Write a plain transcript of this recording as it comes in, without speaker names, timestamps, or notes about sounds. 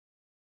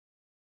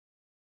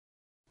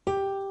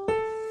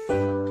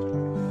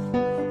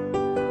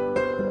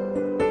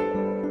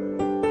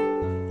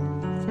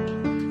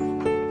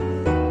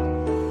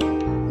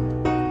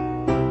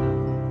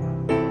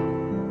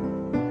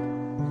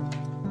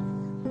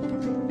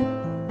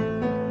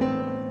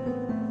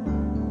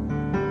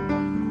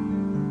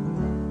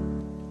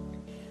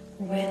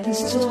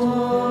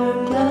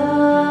storm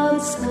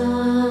clouds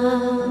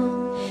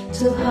come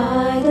to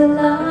hide the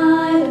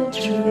light of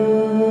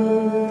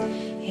truth,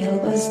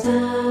 help us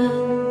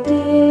stand,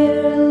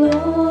 dear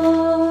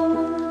Lord,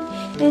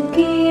 and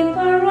keep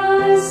our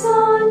eyes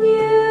on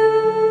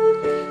you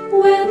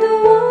when the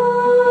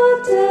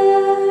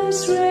waters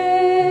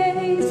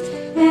raise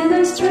and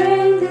our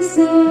strength is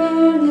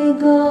nearly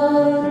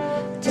gone.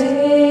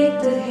 Take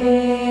the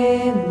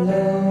hand,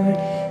 Lord,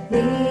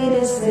 lead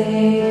us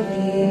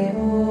safely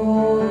home.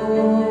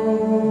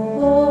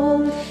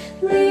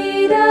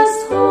 Lead us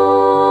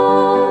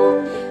home,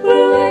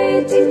 we're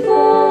waiting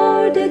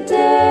for the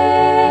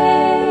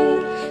day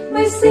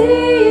we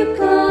see you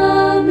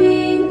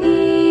coming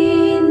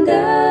in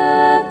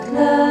the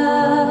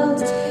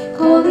clouds,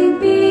 calling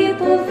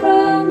people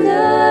from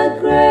the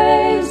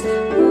graves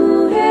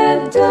who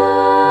have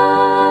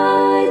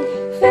died,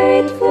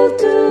 faithful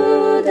to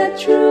the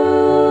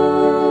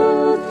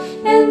truth,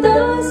 and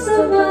those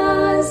of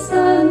us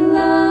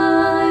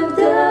alive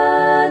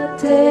that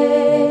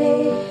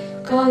day.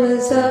 Call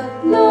us up,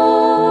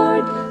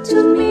 Lord, to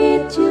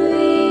meet you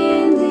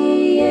in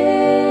the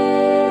air.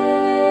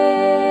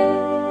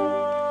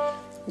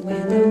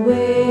 When the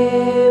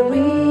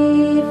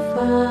weary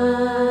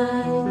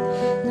find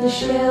no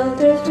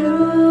shelter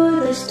through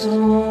the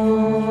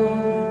storm,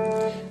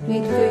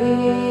 with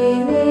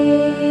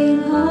failing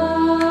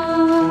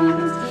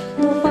hearts,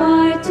 no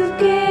fire to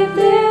keep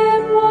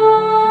them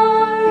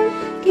warm,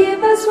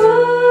 give us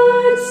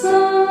words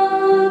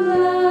of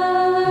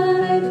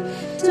life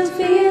to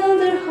fill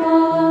their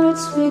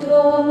hearts with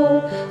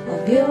hope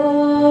of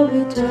your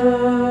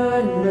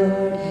return,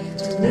 Lord,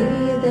 to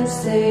lead them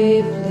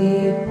safely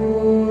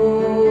home.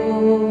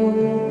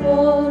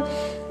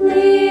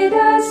 Lead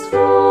us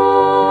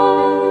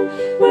home,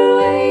 we're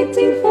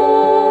waiting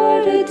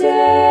for the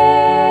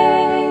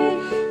day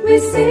we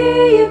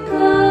see you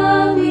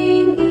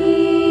coming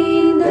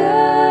in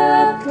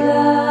the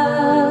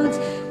clouds,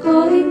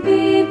 calling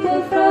people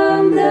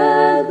from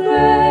the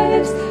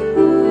graves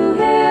who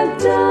have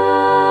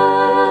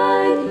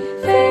died,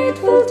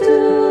 faithful to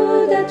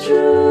the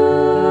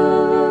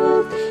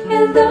truth,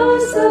 and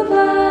those of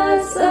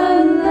us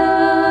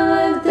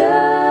alive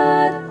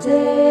that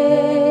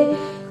day.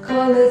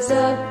 Call us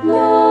up,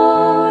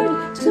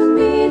 Lord, to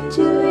meet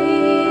you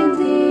in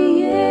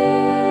the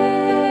air.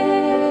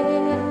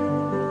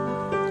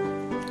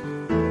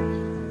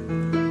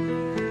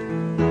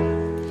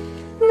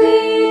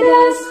 Lead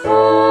us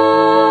home.